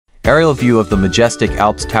Aerial view of the majestic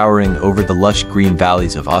Alps towering over the lush green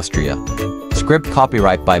valleys of Austria. Script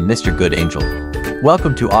copyright by Mr. Good Angel.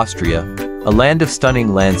 Welcome to Austria, a land of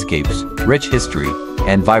stunning landscapes, rich history,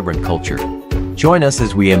 and vibrant culture. Join us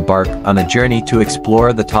as we embark on a journey to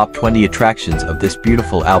explore the top 20 attractions of this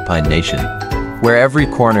beautiful alpine nation, where every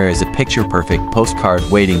corner is a picture-perfect postcard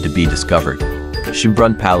waiting to be discovered.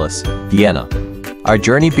 Schönbrunn Palace, Vienna. Our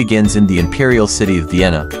journey begins in the imperial city of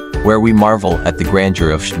Vienna, where we marvel at the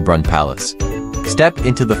grandeur of Schönbrunn Palace. Step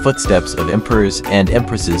into the footsteps of emperors and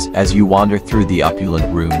empresses as you wander through the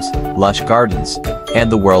opulent rooms, lush gardens,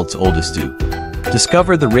 and the world's oldest zoo.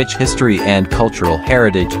 Discover the rich history and cultural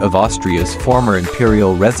heritage of Austria's former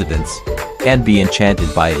imperial residence, and be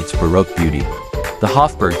enchanted by its Baroque beauty. The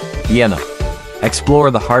Hofburg, Vienna.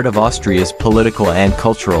 Explore the heart of Austria's political and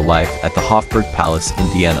cultural life at the Hofburg Palace in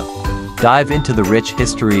Vienna. Dive into the rich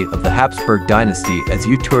history of the Habsburg dynasty as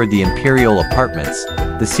you tour the imperial apartments,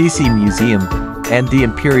 the CC Museum, and the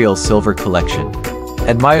Imperial Silver Collection.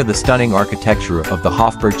 Admire the stunning architecture of the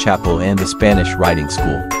Hofburg Chapel and the Spanish Riding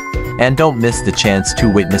School. And don't miss the chance to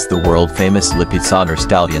witness the world-famous Lipizzaner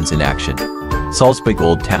stallions in action. Salzburg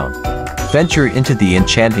Old Town. Venture into the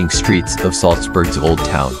enchanting streets of Salzburg's Old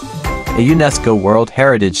Town, a UNESCO World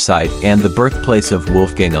Heritage Site and the birthplace of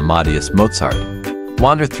Wolfgang Amadeus Mozart.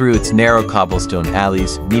 Wander through its narrow cobblestone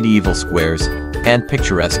alleys, medieval squares, and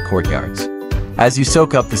picturesque courtyards as you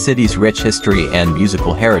soak up the city's rich history and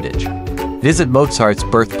musical heritage. Visit Mozart's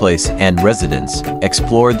birthplace and residence,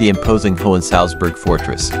 explore the imposing Hohensalzburg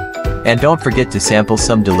fortress, and don't forget to sample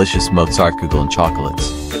some delicious Mozartkugeln chocolates.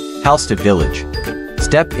 Hallstatt Village.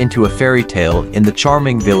 Step into a fairy tale in the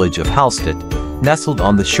charming village of Hallstatt, nestled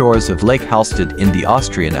on the shores of Lake Hallstatt in the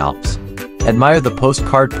Austrian Alps. Admire the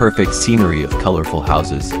postcard-perfect scenery of colorful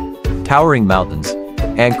houses, towering mountains,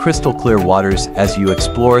 and crystal-clear waters as you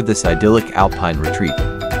explore this idyllic alpine retreat.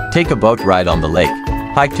 Take a boat ride on the lake,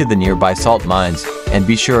 hike to the nearby salt mines, and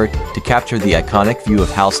be sure to capture the iconic view of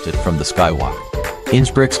Hallstatt from the skywalk.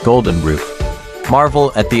 Innsbruck's Golden Roof.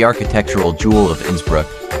 Marvel at the architectural jewel of Innsbruck,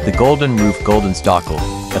 the Golden Roof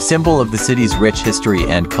Goldensdockel, a symbol of the city's rich history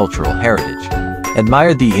and cultural heritage.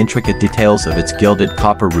 Admire the intricate details of its gilded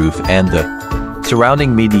copper roof and the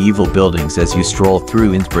surrounding medieval buildings as you stroll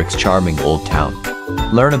through Innsbruck's charming old town.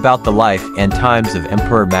 Learn about the life and times of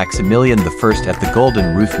Emperor Maximilian I at the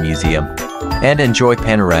Golden Roof Museum, and enjoy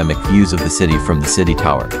panoramic views of the city from the city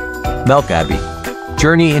tower. Melk Abbey.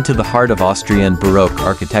 Journey into the heart of Austrian Baroque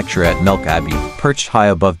architecture at Melk Abbey, perched high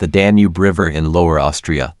above the Danube River in Lower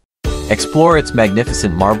Austria. Explore its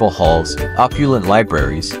magnificent marble halls, opulent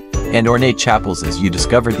libraries, and ornate chapels as you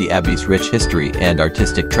discover the abbey's rich history and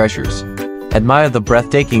artistic treasures. Admire the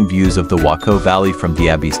breathtaking views of the Wachau Valley from the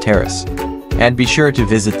abbey's terrace. And be sure to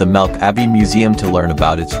visit the Melk Abbey Museum to learn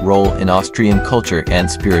about its role in Austrian culture and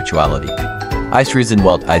spirituality.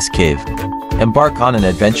 Eisriesenwelt Ice Cave. Embark on an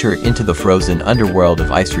adventure into the frozen underworld of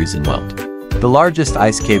Eisriesenwelt, the largest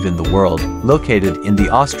ice cave in the world, located in the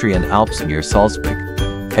Austrian Alps near Salzburg.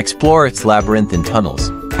 Explore its labyrinthine tunnels,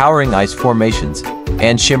 towering ice formations,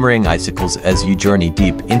 and shimmering icicles as you journey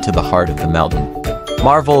deep into the heart of the mountain.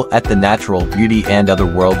 Marvel at the natural beauty and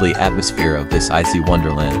otherworldly atmosphere of this icy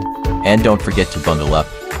wonderland. And don't forget to bundle up.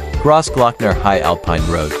 Grossglockner High Alpine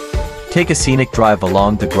Road. Take a scenic drive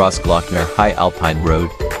along the Grossglockner High Alpine Road,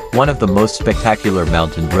 one of the most spectacular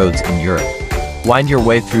mountain roads in Europe. Wind your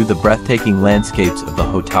way through the breathtaking landscapes of the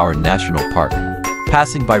Hohtauern National Park,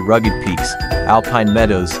 passing by rugged peaks, alpine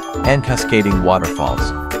meadows, and cascading waterfalls.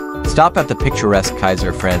 Stop at the picturesque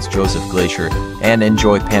Kaiser Franz Joseph Glacier and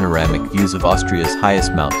enjoy panoramic views of Austria's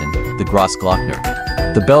highest mountain, the Grossglockner.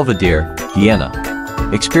 The Belvedere, Vienna.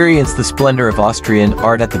 Experience the splendor of Austrian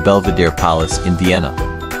art at the Belvedere Palace in Vienna.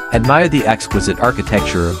 Admire the exquisite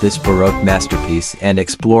architecture of this Baroque masterpiece and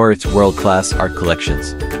explore its world-class art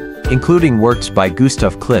collections, including works by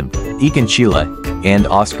Gustav Klimt, Egon Schiele, and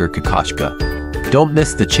Oskar Kokoschka. Don't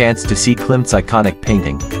miss the chance to see Klimt's iconic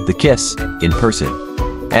painting, The Kiss, in person.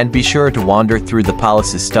 And be sure to wander through the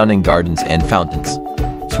palace's stunning gardens and fountains.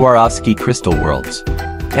 Swarovski Crystal Worlds.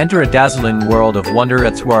 Enter a dazzling world of wonder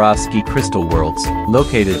at Swarovski Crystal Worlds,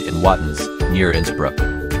 located in Wattens, near Innsbruck.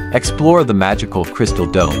 Explore the magical Crystal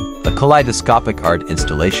Dome, a kaleidoscopic art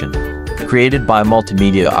installation, created by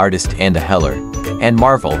multimedia artist Anna Heller, and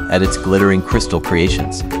marvel at its glittering crystal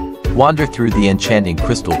creations. Wander through the enchanting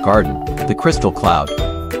Crystal Garden, the Crystal Cloud,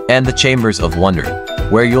 and the Chambers of Wonder,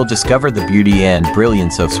 where you'll discover the beauty and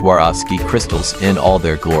brilliance of Swarovski crystals in all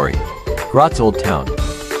their glory. Graz Old Town.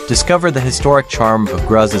 Discover the historic charm of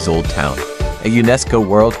Graz's Old Town, a UNESCO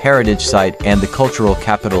World Heritage Site and the cultural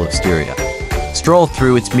capital of Styria. Stroll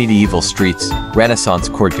through its medieval streets, Renaissance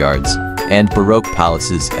courtyards, and Baroque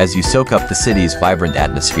palaces as you soak up the city's vibrant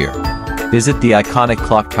atmosphere. Visit the iconic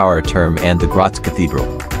clock tower Turm and the Graz Cathedral.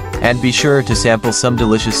 And be sure to sample some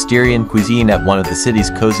delicious Styrian cuisine at one of the city's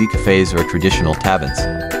cozy cafes or traditional taverns.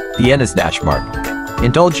 Vienna's Naschmarkt.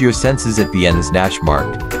 Indulge your senses at Vienna's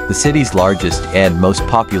Naschmarkt, the city's largest and most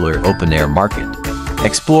popular open-air market.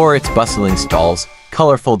 Explore its bustling stalls,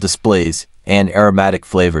 colorful displays, and aromatic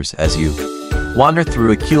flavors as you wander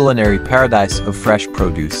through a culinary paradise of fresh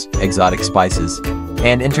produce, exotic spices,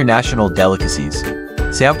 and international delicacies.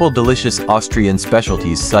 Sample delicious Austrian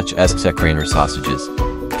specialties such as Säkraner sausages,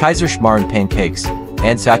 Kaiserschmarrn pancakes,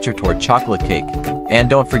 and Sachertorte chocolate cake. And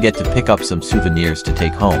don't forget to pick up some souvenirs to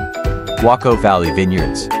take home. Wachau Valley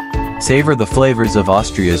Vineyards. Savor the flavors of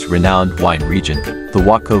Austria's renowned wine region, the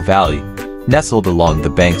Wachau Valley, nestled along the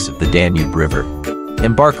banks of the Danube River.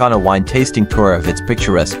 Embark on a wine tasting tour of its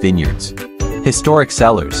picturesque vineyards, historic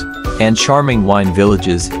cellars, and charming wine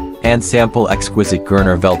villages, and sample exquisite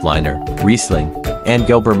Gerner Veltliner, Riesling, and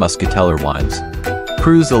Gelber Muscateller wines.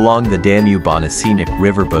 Cruise along the Danube on a scenic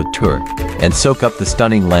riverboat tour, and soak up the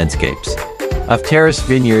stunning landscapes of terraced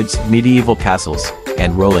vineyards, medieval castles,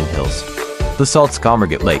 and rolling hills. The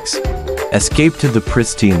Salzkammergut Lakes. Escape to the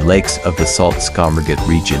pristine lakes of the Salzkammergut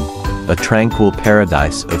region, a tranquil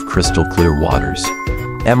paradise of crystal-clear waters,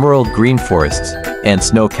 emerald green forests, and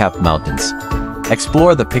snow-capped mountains.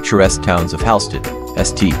 Explore the picturesque towns of Hallstatt,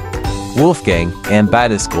 St. Wolfgang, and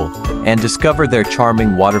Bad Ischl, and discover their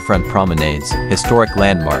charming waterfront promenades, historic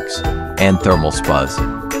landmarks, and thermal spas.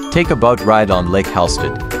 Take a boat ride on Lake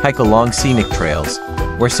Hallstatt, hike along scenic trails,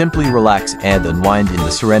 or simply relax and unwind in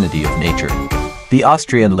the serenity of nature. The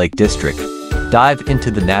Austrian Lake District. Dive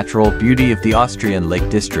into the natural beauty of the Austrian Lake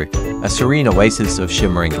District, a serene oasis of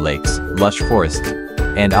shimmering lakes, lush forests,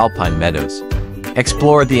 and alpine meadows.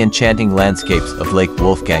 Explore the enchanting landscapes of Lake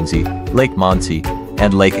Wolfgangsee, Lake Mondsee,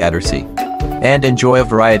 and Lake Attersee. And enjoy a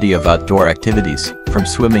variety of outdoor activities, from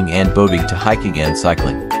swimming and boating to hiking and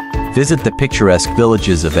cycling. Visit the picturesque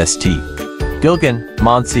villages of St. Gilgen,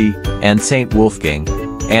 Mondsee, and St. Wolfgang,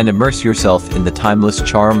 and immerse yourself in the timeless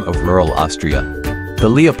charm of rural Austria. The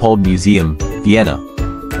Leopold Museum, Vienna.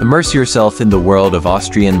 Immerse yourself in the world of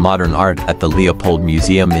Austrian modern art at the Leopold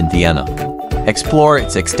Museum in Vienna. Explore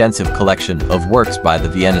its extensive collection of works by the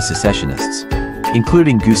Vienna Secessionists,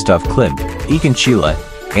 including Gustav Klimt, Egon Schiele,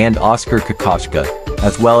 and Oskar Kokoschka,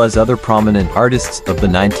 as well as other prominent artists of the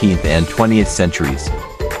 19th and 20th centuries.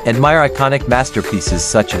 Admire iconic masterpieces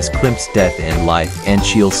such as Klimt's Death and Life and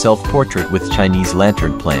Schiele's self-portrait with Chinese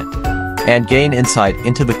lantern plant, and gain insight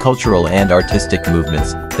into the cultural and artistic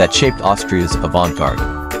movements that shaped Austria's avant-garde.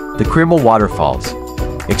 The Krimmel Waterfalls.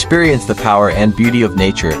 Experience the power and beauty of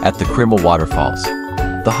nature at the Krimmel Waterfalls,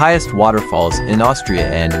 the highest waterfalls in Austria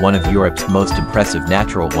and one of Europe's most impressive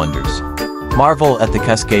natural wonders. Marvel at the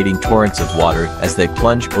cascading torrents of water as they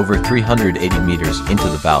plunge over 380 meters into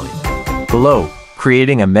the valley below,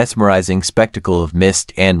 creating a mesmerizing spectacle of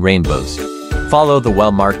mist and rainbows. Follow the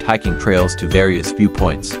well-marked hiking trails to various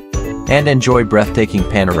viewpoints, and enjoy breathtaking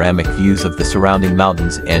panoramic views of the surrounding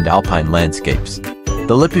mountains and alpine landscapes.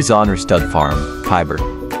 The Lipizzaner Stud Farm, Piber.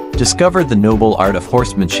 Discover the noble art of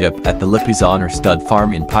horsemanship at the Lipizzaner Stud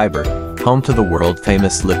Farm in Piber, home to the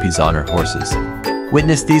world-famous Lipizzaner horses.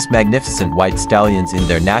 Witness these magnificent white stallions in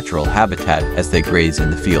their natural habitat as they graze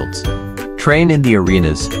in the fields, train in the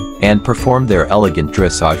arenas, and perform their elegant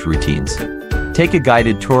dressage routines. Take a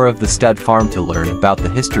guided tour of the stud farm to learn about the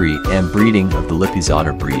history and breeding of the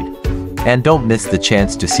Lipizzaner breed. And don't miss the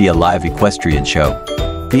chance to see a live equestrian show.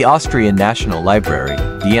 The Austrian National Library,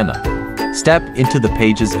 Vienna. Step into the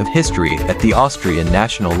pages of history at the Austrian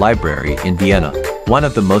National Library in Vienna, one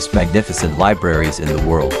of the most magnificent libraries in the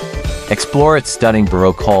world. Explore its stunning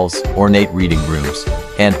Baroque halls, ornate reading rooms,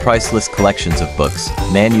 and priceless collections of books,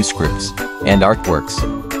 manuscripts, and artworks.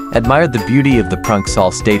 Admire the beauty of the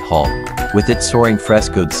Prunksaal State Hall, with its soaring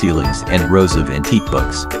frescoed ceilings and rows of antique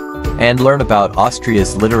books. And learn about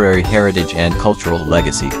Austria's literary heritage and cultural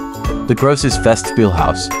legacy. The Grosses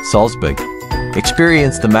Festspielhaus, Salzburg.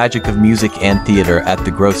 Experience the magic of music and theater at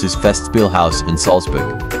the Grosses Festspielhaus in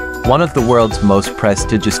Salzburg, one of the world's most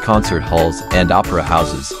prestigious concert halls and opera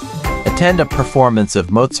houses. Attend a performance of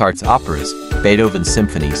Mozart's operas, Beethoven's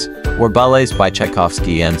symphonies, or ballets by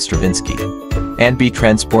Tchaikovsky and Stravinsky, and be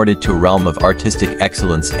transported to a realm of artistic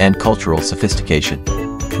excellence and cultural sophistication.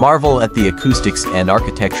 Marvel at the acoustics and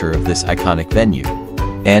architecture of this iconic venue,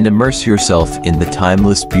 and immerse yourself in the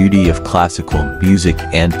timeless beauty of classical music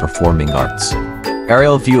and performing arts.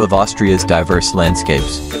 Aerial view of Austria's diverse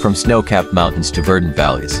landscapes, from snow-capped mountains to verdant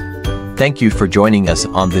valleys. Thank you for joining us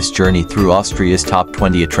on this journey through Austria's top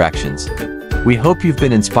 20 attractions. We hope you've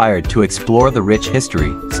been inspired to explore the rich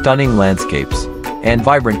history, stunning landscapes, and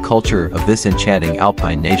vibrant culture of this enchanting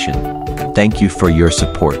alpine nation. Thank you for your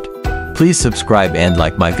support. Please subscribe and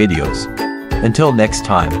like my videos. Until next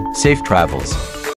time, safe travels.